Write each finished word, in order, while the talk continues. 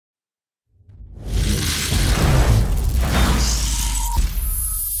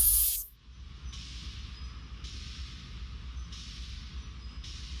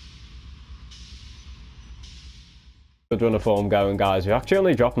Good run of form going, guys. We actually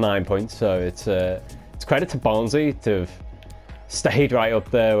only dropped 9 points, so it's credit to Barnsley to have stayed right up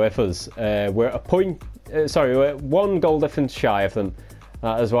there with us. We're we're 1 goal difference shy of them.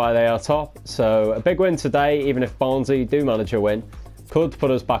 That is why they are top. So a big win today, even if Barnsley do manage a win, could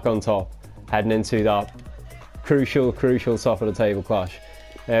put us back on top, heading into that crucial top of the table clash.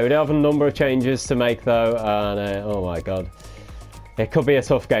 We do have a number of changes to make though, and oh my god, it could be a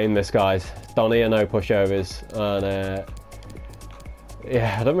tough game this, guys. Donny are no pushovers, and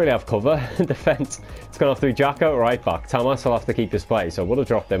yeah, I don't really have cover in defence. It's gone off through Jacko right back. Tamas will have to keep his place, so I would have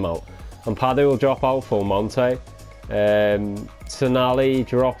dropped him out. And Paddy will drop out for Monte. Sonali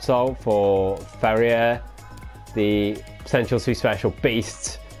drops out for Ferrier. The potential two special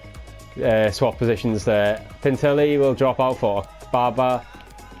beasts swap positions there. Pintilli will drop out for Baba.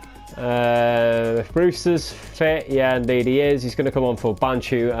 If Brewster's fit, yeah, indeed he is. He's going to come on for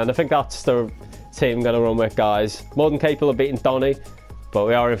Banchu, and I think that's the team I'm going to run with, guys. More than capable of beating Donny, but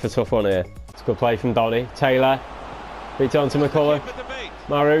we are in for a tough one here. It's a good play from Donny. Taylor beats on to McCulloch.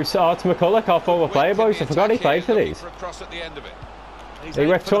 Marus, to McCulloch, our former player, boys. I forgot he played for these. He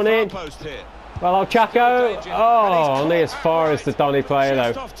whipped one in. Well, old Chaco. Oh, only as far as the Donny player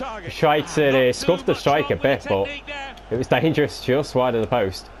though. Strikes it, scuffed the strike a bit, but it was dangerous, just wide of the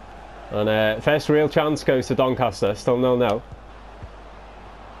post. And first real chance goes to Doncaster, still 0-0.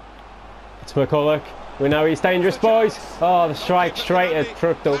 It's McCulloch. We know he's dangerous, boys. Oh, the strike straight at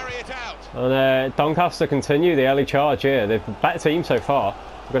Fructal. And Doncaster continue the early charge here. They've been a better team so far.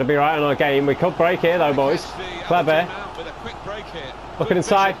 We're going to be right on our game. We could break here though, boys. Clever. Looking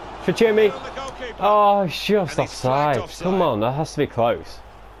inside for Jimmy. Oh, he's just offside. Come on, that has to be close.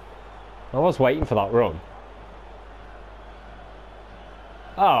 I was waiting for that run.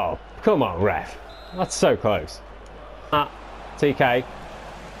 Oh, come on, ref. That's so close. TK.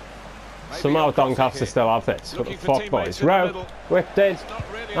 Somehow Doncaster still have this. What the fuck, boys? Rowe, whipped in.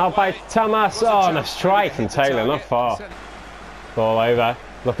 Now by Tamas. Oh, and a strike from Taylor, not far. Ball over.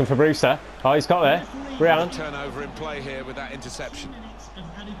 Looking for Brewster. Oh, he's got there. Brian. Turnover in play here with that interception.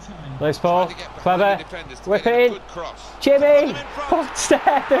 Nice ball. Clever. Whip it in. Jimmy! What's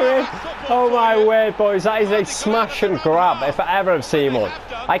that doing? Oh my word, boys. That is a smash and grab if I ever have seen one.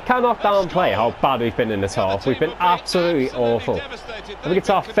 I cannot downplay how bad we've been in this half. We've been absolutely awful. I think it's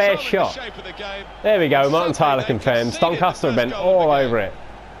our first shot. There we go. Martin Tyler confirms. Doncaster have been all over it.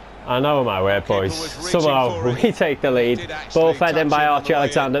 I know, my word, boys. Somehow we take the lead. Ball fed in by Archie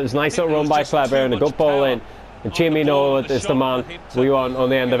Alexander. It was a nice little run by Clever and a good ball in. And Jimmy Norwood is the man we want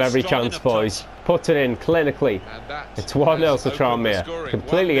on the end of every chance, boys. Put it in clinically. It's 1-0 to Tranmere.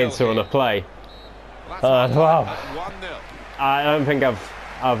 Completely into on a play. Wow. I don't think I've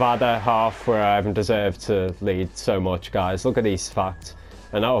had a half where I haven't deserved to lead so much, guys. Look at these facts.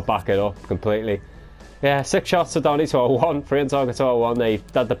 And that will back it up completely. Yeah, 6 shots to Donny to our 1, 3 on target to our 1. They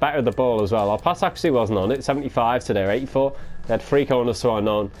had the better of the ball as well. Our pass actually wasn't on it, 75 to their 84. They had 3 corners to our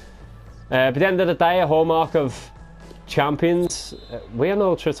none. But at the end of the day, a hallmark of champions, we are no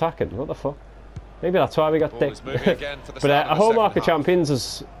ultra attacking. What the fuck? Maybe that's why we got dick. But a hallmark of champions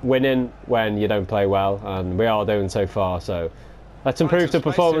is winning when you don't play well, and we are doing so far. So let's improve the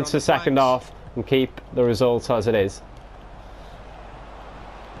performance for the second half and keep the results as it is.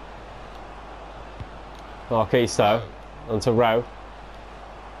 Marquise though, onto Rowe.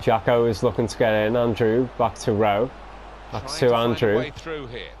 Jacko is looking to get in. Andrew back to Rowe. Back to Andrew.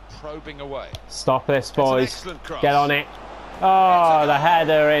 Stop this, boys. Get on it. Oh, the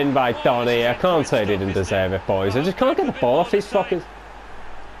header in by Donny. I can't say they didn't deserve it, boys. I just can't get the ball off these fuckers.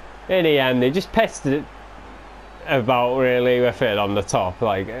 In the end, they just pissed it about really with it on the top.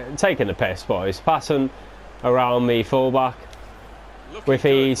 Like, taking the piss, boys. Passing around the fullback. With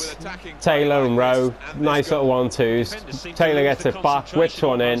ease, Taylor and Rowe, nice little 1-2s. Taylor gets it back, whips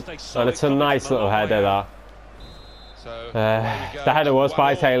one in, and it's a nice little header there. The header was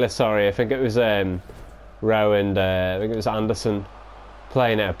by Taylor, sorry. I think it was Rowe and I think it was Anderson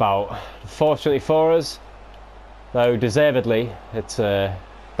playing it about. Fortunately for us, though deservedly, it's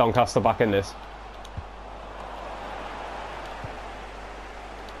Doncaster back in this.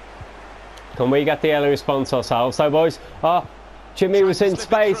 Can we get the early response ourselves, though, boys? Oh, Jimmy was in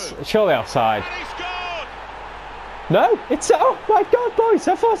space, surely offside. No, it's, oh my god, boys,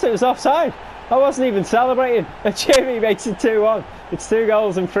 I thought it was offside. I wasn't even celebrating. And Jimmy makes it 2-1. It's 2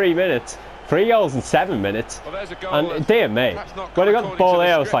 goals in 3 minutes. 3 goals in 7 minutes. And dear me, when he got the ball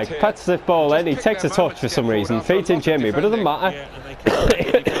here, I was like, puts this ball in, he takes a touch for some reason, feeds in Jimmy, but it doesn't matter.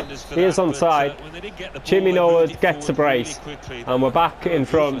 He is onside. Jimmy Norwood gets a brace, and we're back in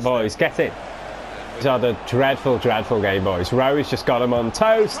front, boys. Get in. These are the dreadful, dreadful game, boys. Rowe's just got him on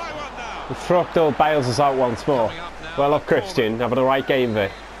toast. Fructal bails us out once more. Well up Christian, having the right game of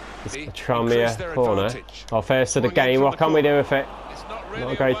it. It's a Tranmere corner. Our first of the game, what can we do with it?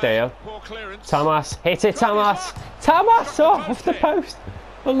 Not a great deal. Tamas, hit it Tamas! Tamas! Oh, off the post!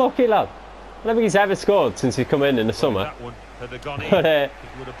 Unlucky lad. I don't think he's ever scored since he's come in the summer. But that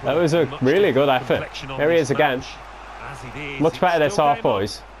was a really good effort. Here he is again. Much better this half,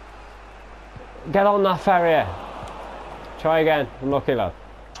 boys. Get on that Ferrier. Try again. Unlucky lad.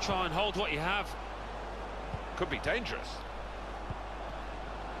 Try and hold what you have. Could be dangerous.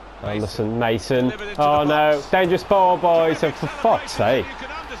 Anderson, Mason. Oh no, dangerous ball, boys. And for fuck's sake.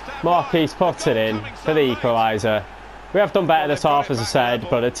 Marquis puts it in for the equaliser. We have done better this half, as I said,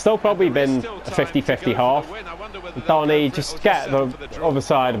 but it's still probably been a 50-50 half. Donny, just get the other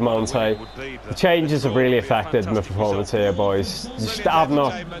side of Monte. The changes have really affected my performance here, boys. Just have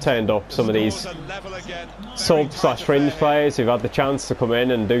not turned up some of these sub/fringe players who've had the chance to come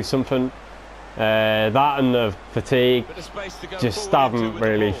in and do something. That and the fatigue just haven't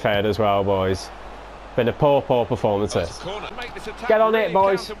really fared as well, boys. Been a poor performance here. Get on it,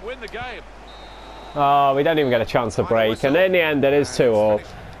 boys. Oh, we don't even get a chance to break, and in the end it is 2-2.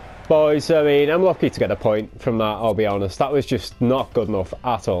 Boys, I mean, I'm lucky to get a point from that, I'll be honest. That was just not good enough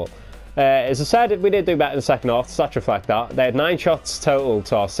at all. As I said, we did do better in the second half, stats reflect that. They had 9 shots total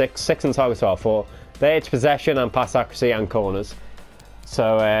to our 6 on target to our 4. They had possession and pass accuracy and corners.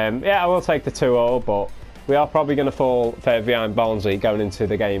 So, yeah, I will take the 2-0, but we are probably going to fall further behind Barnsley going into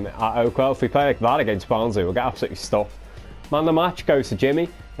the game at Oakwell. If we play like that against Barnsley, we'll get absolutely stuffed. Man of the match goes to Jimmy.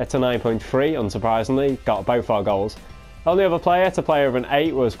 It's a 9.3, unsurprisingly. Got both our goals. Only other player to play over an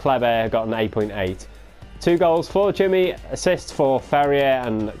 8 was Kleber, got an 8.8. 2 goals for Jimmy, assists for Ferrier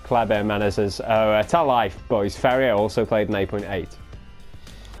and Kleber Menezes. Tell life, boys, Ferrier also played an 8.8.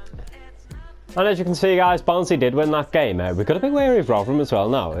 And as you can see, guys, Barnsley did win that game. We've got to be wary of Rotherham as well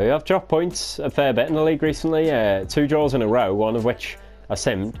now. We have dropped points a fair bit in the league recently. 2 draws in a row, one of which are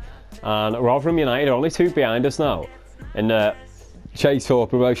simmed. And Rotherham United are only 2 behind us now in the chase for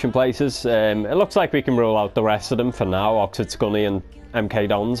promotion places. It looks like we can rule out the rest of them for now. Oxford Scunny and MK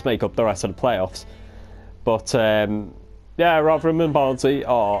Dons make up the rest of the playoffs. But yeah, Rotherham and Barnsley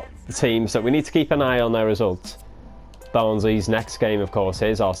are the teams that we need to keep an eye on their results. Barnsley's next game, of course,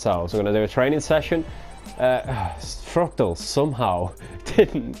 is ourselves. We're going to do a training session. Fructal somehow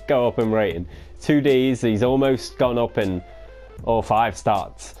didn't go up in rating. 2 Ds, he's almost gone up in all 5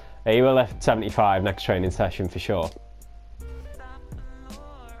 starts. He will lift 75 next training session for sure.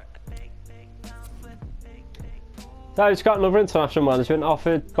 So he's got another international management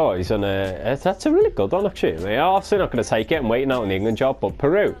offered, boys, and that's a really good one actually. I mean, I'm obviously not going to take it and waiting out on the England job, but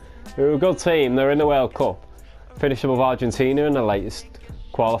Peru, they're a good team, they're in the World Cup. Finished above Argentina in the latest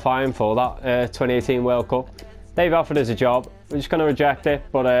qualifying for that 2018 World Cup. They've offered us a job, we're just going to reject it,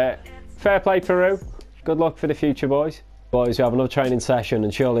 but fair play Peru, good luck for the future, boys. Boys, we have another training session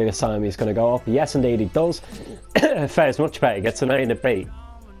and surely this time he's going to go up. Yes indeed he does. Fares much better, gets an A and a B.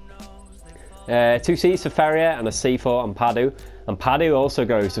 2 C's for Ferrier and a C for Ampadu. Ampadu also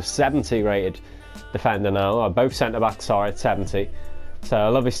goes to 70 rated defender now. Both centre backs are at 70. So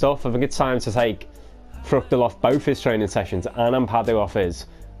lovely stuff. I think it's time to take Fructal off both his training sessions and Ampadu off his.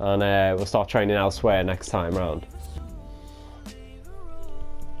 And we'll start training elsewhere next time round.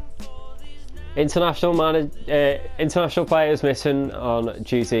 International players missing on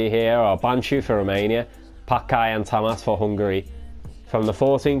duty here are Banshu for Romania, Pakai and Tamas for Hungary. From the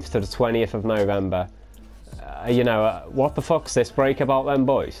 14th to the 20th of November. You know, what the fuck's this break about then,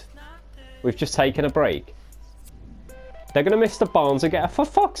 boys? We've just taken a break. They're going to miss the Barnes again, for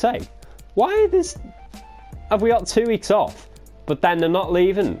fuck's sake. Why have we got 2 weeks off, but then they're not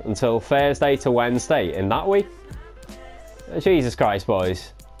leaving until Thursday to Wednesday in that week? Jesus Christ,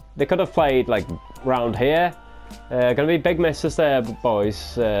 boys. They could have played, like, round here. Going to be big misses there,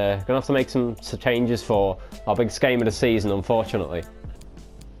 boys. Going to have to make some changes for our biggest game of the season, unfortunately.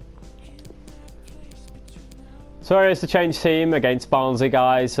 So here's the change team against Barnsley,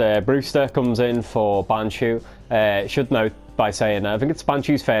 guys. Brewster comes in for Banshu. Should note by saying I think it's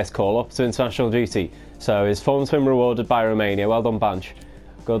Banshu's first call-up to international duty. So his form's been rewarded by Romania. Well done, Bansh.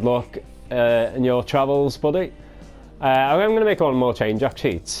 Good luck in your travels, buddy. I'm going to make one more change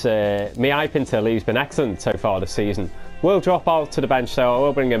actually. It's Mihai Pintilli, who's been excellent so far this season. Will drop out to the bench, so I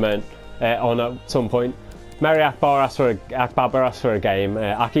will bring him in on at some point. Mary Akbar asked for a game.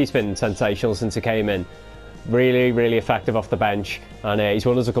 Aki's been sensational since he came in. Really, really effective off the bench, and he's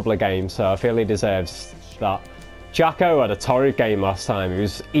won us a couple of games, so I feel he deserves that. Jacko had a torrid game last time. He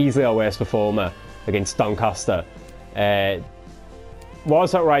was easily our worst performer against Doncaster.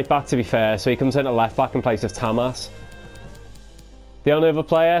 Was at right back, to be fair, so he comes in at left back in place of Tamas. The only other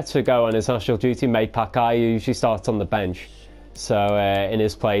player to go on international duty, mate Pakai, who usually starts on the bench. So in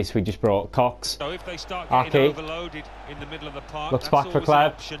his place, we just brought Cox. So if they start getting overloaded in the middle of the park, looks back for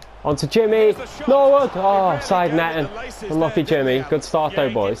Kleb. On to Jimmy. Norwood. Oh, side netting. Unlucky Jimmy. Good start though,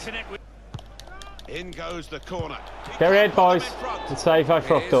 boys. In goes the corner. Get rid, boys. It's safe by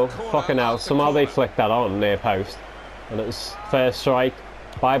Fructal. Fucking hell. Somehow they flicked that on near post. And it was first strike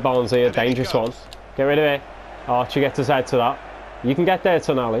by Barnsley, a dangerous one. Get rid of it. Archie gets his head to that. You can get there,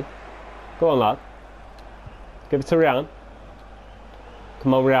 Tonali. Go on, lad. Give it to Ryan.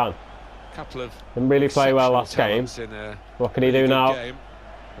 Come on, Ryan. Didn't really play well last game. What can he do now?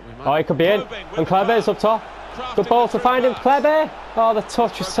 Oh, he could be in. And Kleber's up top. Good ball to find him. Kleber. Oh, the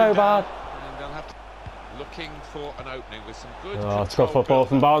touch is so bad. Looking for an opening with some good it's good football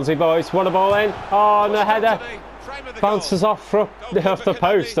from Barnsley, boys. Won a ball in. Oh, and a header. Bounces off the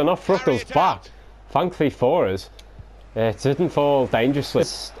post and off Fructal's back. Thankfully for us, it didn't fall dangerously.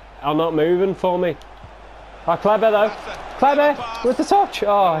 Are not moving for me. Oh, Kleber though. Kleber with the touch.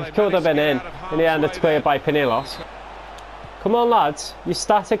 Oh, he could have been in. In the end, it's cleared by Pinillos. Come on, lads. You're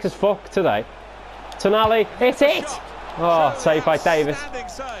static as fuck today. Tonali, hit it! Oh, saved by Davis.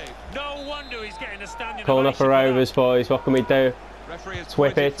 No wonder he's getting a standing Corner for Rovers, boys. What can we do? Let's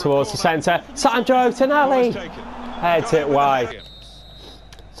whip it towards the centre. Sandro Tonali! Heads it wide.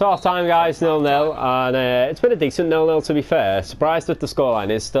 So half time, guys, 0-0, and it's been a decent 0-0 to be fair. Surprised that the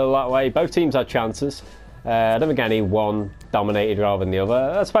scoreline is still that way. Both teams had chances. I don't think any one dominated rather than the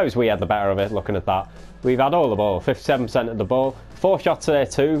other. I suppose we had the better of it looking at that. We've had all the ball, 57% of the ball. 4 shots there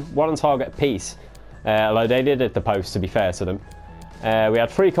too, 1 on target apiece. Although they did hit the post, to be fair to them. We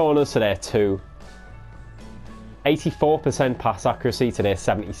had 3 corners to their 2. 84% pass accuracy to their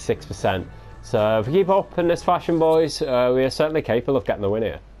 76%. So if we keep up in this fashion, boys, we are certainly capable of getting the win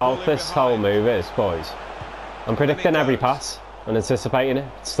here. All this whole move is, boys, I'm predicting every pass and anticipating it.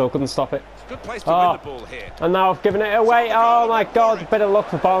 Still couldn't stop it. Good place to win the ball here. And now I've given it away. Oh my god, a bit of luck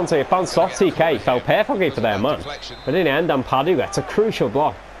for Barnsley. It bounced off TK, fell perfectly for their man. But in the end, Ampadu gets a crucial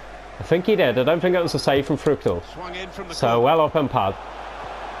block. I think he did. I don't think it was a save from Fructal. So well up Ampad.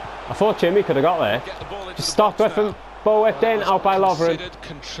 I thought Jimmy could have got there. Just stopped with him. Ball whipped in, out by Lovren.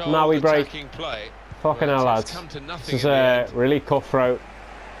 Now we break. Fucking hell, lads. This is a really cutthroat.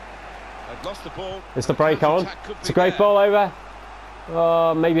 Is the break on? It's a great ball over.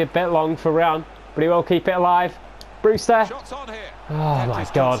 Oh, maybe a bit long for Ryan, but he will keep it alive. Brewster. Oh my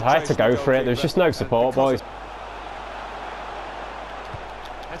god, I had to go for it. There's just no support, boys.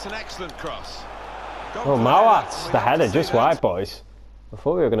 That's an excellent cross. Oh, Mawat, the header just wide, boys. I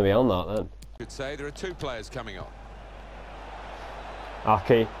thought we were going to be on that then. Could say there are 2 players coming on.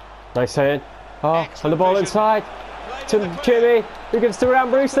 Aki, nice in. Oh, and the ball inside to Jimmy, who gives to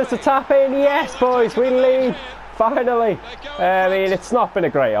Ryan Brewster to tap in. Yes, boys, we lead. Finally. I mean, it's not been a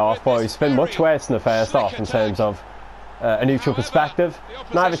great half, boys. It's been much worse than the first half in terms of a neutral perspective.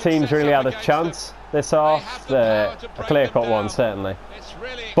 Neither team's really had a chance this half. A clear-cut one, certainly.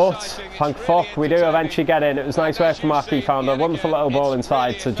 But, thank fuck, we do eventually get in. It was nice work from Aki. Found a wonderful little ball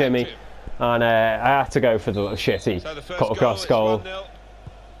inside to Jimmy. And I had to go for the little shitty cut across goal.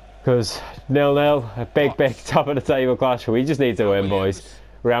 Because 0-0, a big top of the table clash. We just need to win, boys.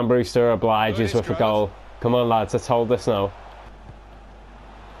 Ryan Brewster obliges with a goal. Come on, lads, let's hold this now.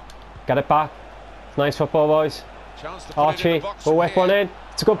 Get it back. Nice football, boys. Archie will whip one in.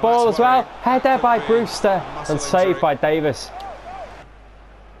 It's a good ball as well. Header by Brewster and saved by Davis.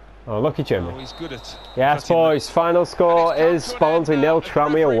 Oh, lucky Jimmy. Yes, boys, final score is Barnsley 0,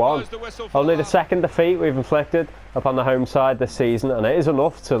 Tranmere 1. Only the 2nd defeat we've inflicted upon the home side this season, and it is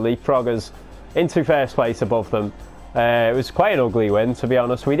enough to leapfrog us into first place above them. It was quite an ugly win, to be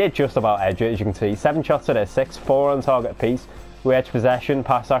honest. We did just about edge it, as you can see. 7 shots to their 6, 4 on target apiece. We edged possession,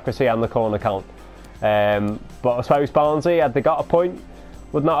 pass accuracy and the corner count. But I suppose Barnsley, had they got a point,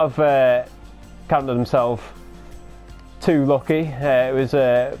 would not have counted themselves too lucky. It was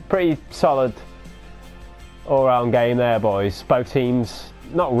a pretty solid all-round game there, boys. Both teams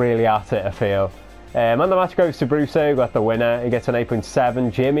not really at it, I feel. And the match goes to Brewster, who got the winner. He gets an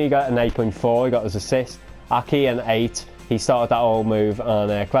 8.7. Jimmy got an 8.4. He got his assist. Aki an 8. He started that whole move.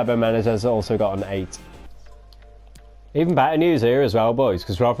 And Kleber Menezes also got an 8. Even better news here as well, boys,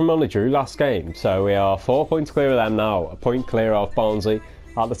 because Rotherham only drew last game. So we are 4 points clear of them now. A point clear of Barnsley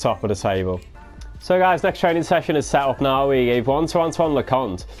at the top of the table. So guys, next training session is set up now. We gave one to Antoine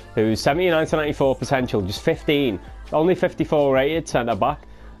Leconte, who's 79 to 94 potential, just 15, only 54 rated centre back.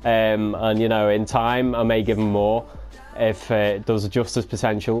 And you know, in time I may give him more if it does adjust his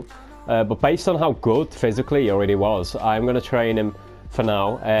potential. But based on how good physically he already was, I'm going to train him for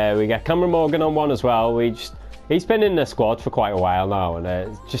now. We get Cameron Morgan on one as well. We just, He's been in the squad for quite a while now,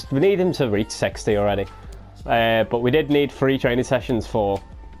 and just we need him to reach 60 already. But we did need 3 training sessions for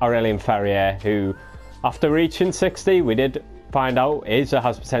Aurelien Ferrier, who, after reaching 60, we did find out has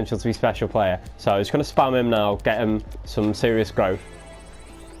potential to be a special player. So I'm just going to spam him now, get him some serious growth.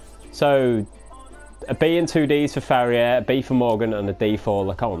 So a B and 2 Ds for Ferrier, a B for Morgan, and a D for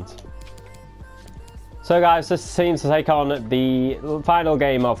LeConte. So guys, this seems to take on the final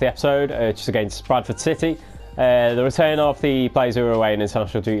game of the episode, which is against Bradford City. The return of the players who were away in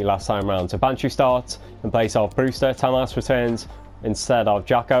international duty last time round. So Banchu starts in place of Brewster. Tamas returns instead of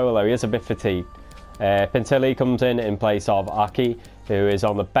Jacko, although he is a bit fatigued. Pintilli comes in place of Aki, who is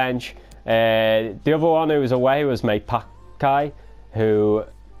on the bench. The other one who was away was mate Pakai, who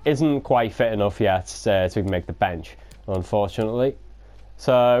isn't quite fit enough yet to make the bench, unfortunately.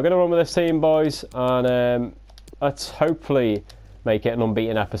 So we're going to run with this team, boys, and let's hopefully make it an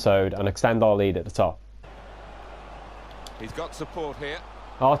unbeaten episode and extend our lead at the top. He's got support here.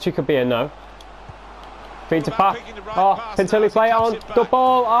 Archie could be a no. Feed to Pat. Oh, Pintilli play it on. Good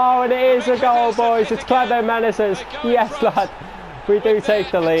ball. Oh, and it is a goal, boys. It's Clever Menaces. Yes, lad. We do take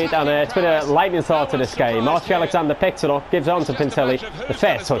the lead, and it's been a lightning start to this game. Archie Alexander picks it up, gives it on to Pintilli. The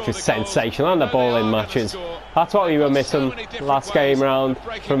first touch was sensational, and the ball in matches. That's what we were missing last game round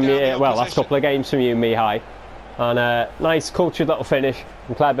from you, well, last couple of games from you, Mihai. And a nice cultured little finish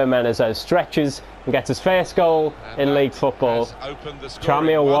from Clever Menaces stretches and gets his first goal in league football.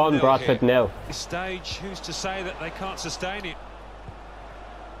 Tranmere 1, Bradford 0. This stage, who's to say that they can't sustain it?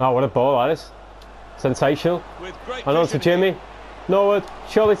 Oh, what a ball that is. Sensational. And on to Jimmy. Norwood,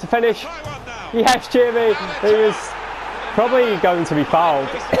 surely to finish. Yes, Jimmy. He was probably going to be fouled.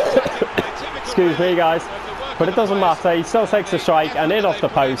 Excuse me, guys. But it doesn't matter. He still takes the strike and in off the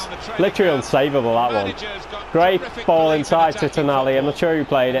post. Literally unsavable, that one. Great ball inside to Tonali. I'm not sure who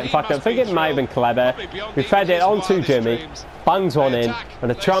played it. In fact, I think it might have been Clever. We fed it on to Jimmy. Bangs one in.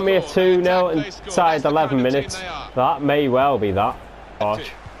 And a Tranmere 2-0 inside 11 minutes. That may well be that.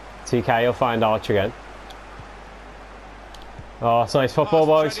 Arch. TK will find Arch again. Oh, it's nice football,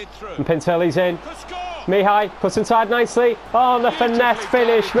 boys. And Pintilli's in. Mihai puts inside nicely. Oh, and the finesse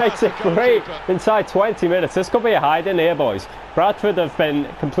finish makes it great. Inside 20 minutes. This could be a hide-in here, boys. Bradford have been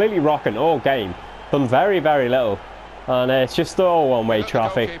completely rocking all game. Done very, very little. And it's just all one-way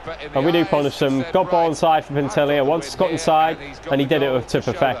traffic. And we do punish them. Got ball inside for Pintilli. Once cut inside, and he did it to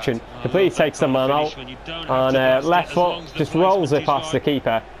perfection. Completely takes the man out. And left foot just rolls it past the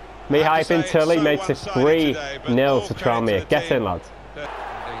keeper. Mihai Pintilli makes it 3-0 to Tranmere. Get in, lads.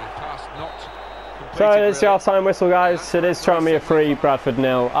 So it's the half-time whistle, guys. It is Tranmere 3, Bradford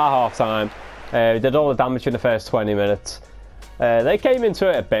 0 at half-time. We did all the damage in the first 20 minutes. They came into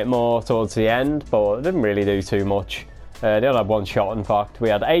it a bit more towards the end, but didn't really do too much. They only had one shot, in fact. We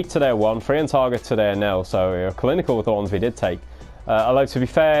had 8 to their 1, 3 on target to their 0, so we were clinical with the ones we did take. Although, to be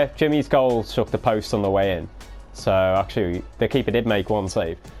fair, Jimmy's goal struck the post on the way in. So, actually, the keeper did make one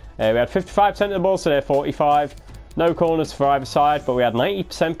save. We had 55% of the balls to their 45. No corners for either side, but we had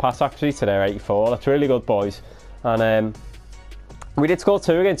 90% pass accuracy to their 84. That's really good, boys. And we did score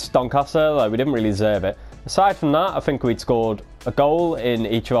 2 against Doncaster, though we didn't really deserve it. Aside from that, I think we'd scored a goal in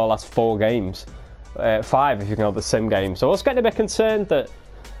each of our last 4 games. 5 if you can have the sim game. So I was getting a bit concerned that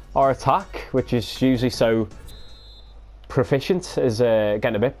our attack, which is usually so proficient, is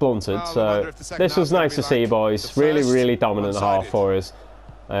getting a bit blunted. So this was nice to see, boys. Really, really dominant half for us.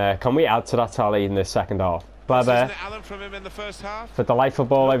 Can we add to that tally in this second half? Clever. For delightful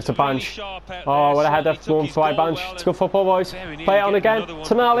ball over to Banch. Oh, what a header. One fly Banch. It's good football, boys. Play it on again.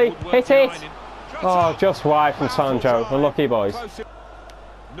 Tonali. Hit it. Oh, just wide from Sancho. Unlucky, boys.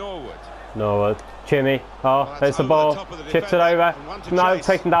 Norwood. Jimmy. Oh, there's the ball. Chips it over. Now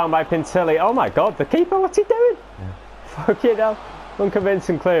taken down by Pintilli. Oh my god, the keeper, what's he doing? Fucking hell.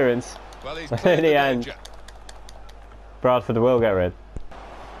 Unconvincing clearance. In the end, Bradford will get rid.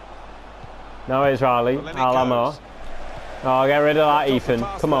 Now here's Riley. Alamo. Oh, get rid of that, Ethan.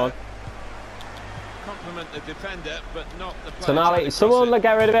 Come on. Tonali. Someone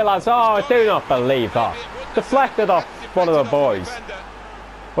get rid of it, lads. Oh, I do not believe that. Deflected off one of the boys.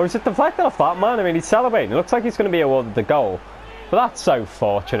 Or is it deflected off that man? I mean, he's celebrating. It looks like he's going to be awarded the goal. But that's so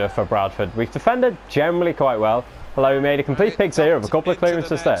fortunate for Bradford. We've defended generally quite well. Although we made a complete pig's ear of a couple of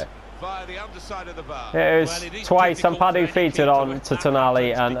clearances there. It was twice, and Padu feeds it on to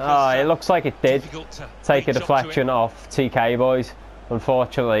Tonali, and it looks like it did take a deflection off TK, boys.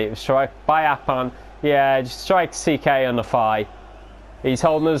 Unfortunately, it was struck by Apan. Yeah, just strikes TK on the thigh. He's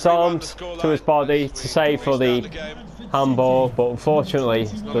holding his arms to his body to save for the handball, but unfortunately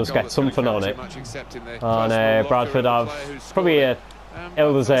does get something on it. And Bradford have probably a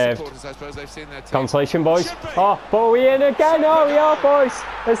Ill-deserved consolation, boys. Oh, but we in again. Oh, yeah, boys.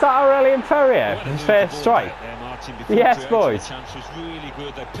 Is that Aurelian Ferrier? His first strike? Yes, boys.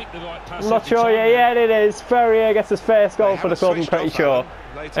 I'm not sure. Yeah, it is. Ferrier gets his first goal for the club, I'm pretty sure.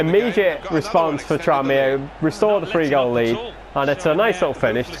 Immediate response for Tranmere, restore the 3-goal lead, and it's a nice little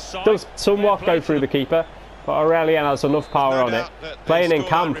finish. Does somewhat go through the keeper, but Aurelian has enough power on it. Playing in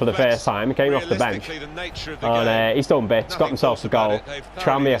camp for the first time, he came off the bench, and he's done bits, got himself a goal.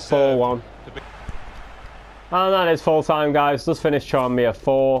 Tranmere 4-1. And that is full time, guys. Does finish Tranmere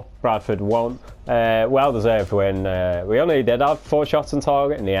 4, Bradford 1. Well deserved win. We only did have 4 shots on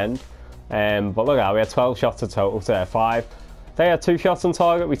target in the end, but look at that, we had 12 shots in total to their 5. They had 2 shots on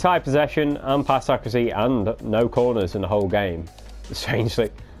target. We tied possession and pass accuracy and no corners in the whole game,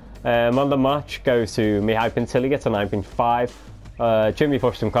 strangely. On the match goes to Mihai Pintilli, gets a 9.5. Jimmy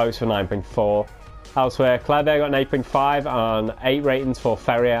pushed him close for 9.4. Elsewhere, Clever got an 8.5 and 8 ratings for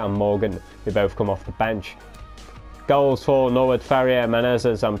Ferrier and Morgan, who both come off the bench. Goals for Norwood, Ferrier,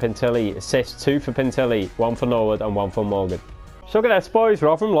 Menezes and Pintilli. Assists 2 for Pintilli, 1 for Norwood and 1 for Morgan. So look at this, boys.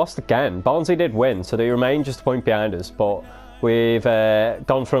 Rotherham lost again. Barnsley did win, so they remain just a point behind us, but we've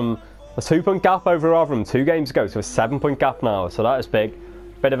gone from a 2-point gap over Rotherham 2 games ago to a 7-point gap now, so that is big.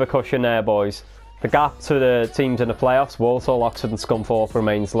 Bit of a cushion there, boys. The gap to the teams in the playoffs, Walsall, Oxford and Scunthorpe,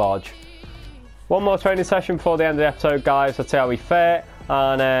 remains large. One more training session before the end of the episode, guys. Let's see how we fare.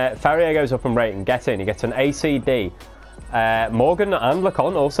 And Ferrier goes up in rating. Get in. He gets an ACD. Morgan and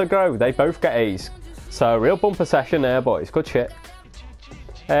Lacon also grow. They both get A's. So real bumper session there, boys. Good shit.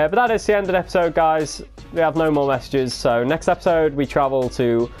 But that is the end of the episode, guys. We have no more messages. So next episode, we travel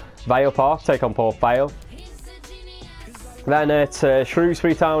to Vale Park, take on Port Vale. Then it's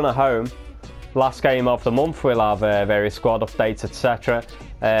Shrewsbury Town at home. Last game of the month. We'll have various squad updates, etc.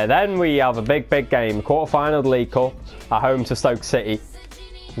 Then we have a big game. Quarter-final of the League Cup at home to Stoke City.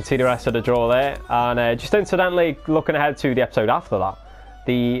 You can see the rest of the draw there. And just incidentally, looking ahead to the episode after that,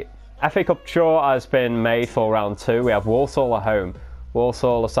 the FA Cup draw has been made for round 2. We have Walsall at home.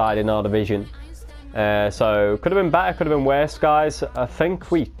 Walsall aside in our division. So could have been better, could have been worse, guys. I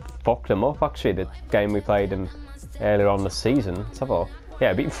think we fucked them up, actually, the game we played in earlier on the season. Let's have a look.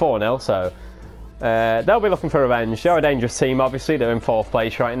 Yeah, beaten 4-0, so they'll be looking for revenge. They're a dangerous team, obviously. They're in 4th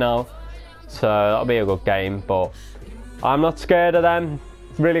place right now, so that'll be a good game, but I'm not scared of them.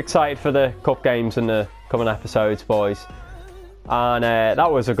 Really excited for the cup games in the coming episodes, boys. And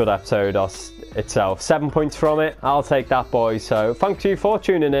that was a good episode itself. 7 points from it. I'll take that, boys. So thank you for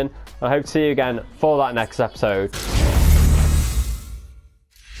tuning in. I hope to see you again for that next episode.